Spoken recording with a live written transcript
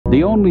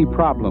The only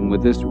problem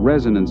with this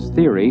resonance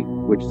theory,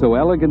 which so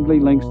elegantly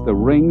links the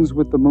rings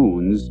with the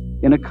moons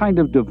in a kind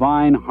of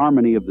divine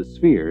harmony of the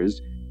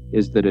spheres,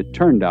 is that it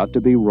turned out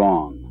to be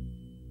wrong.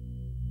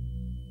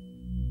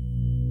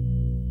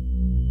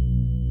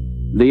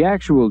 The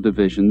actual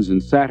divisions in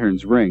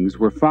Saturn's rings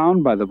were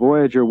found by the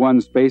Voyager 1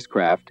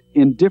 spacecraft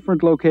in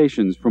different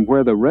locations from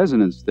where the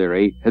resonance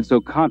theory had so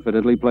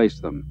confidently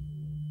placed them.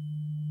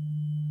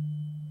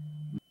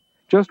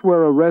 Just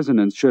where a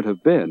resonance should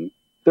have been,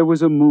 there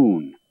was a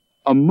moon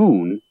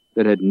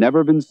that had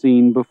never been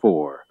seen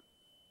before.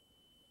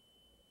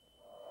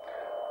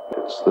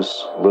 It's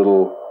this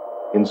little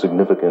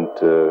insignificant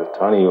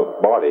tiny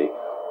body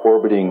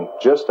orbiting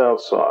just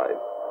outside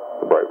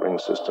the bright ring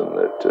system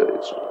that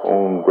its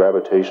own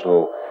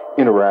gravitational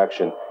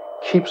interaction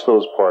keeps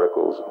those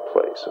particles in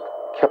place.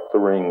 It kept the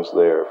rings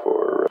there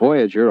for...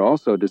 Voyager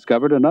also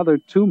discovered another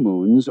 2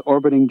 moons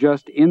orbiting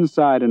just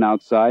inside and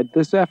outside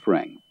this F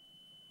ring.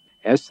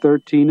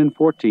 S13 and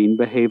 14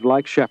 behave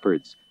like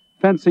shepherds,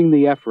 fencing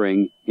the F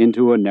ring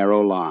into a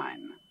narrow line.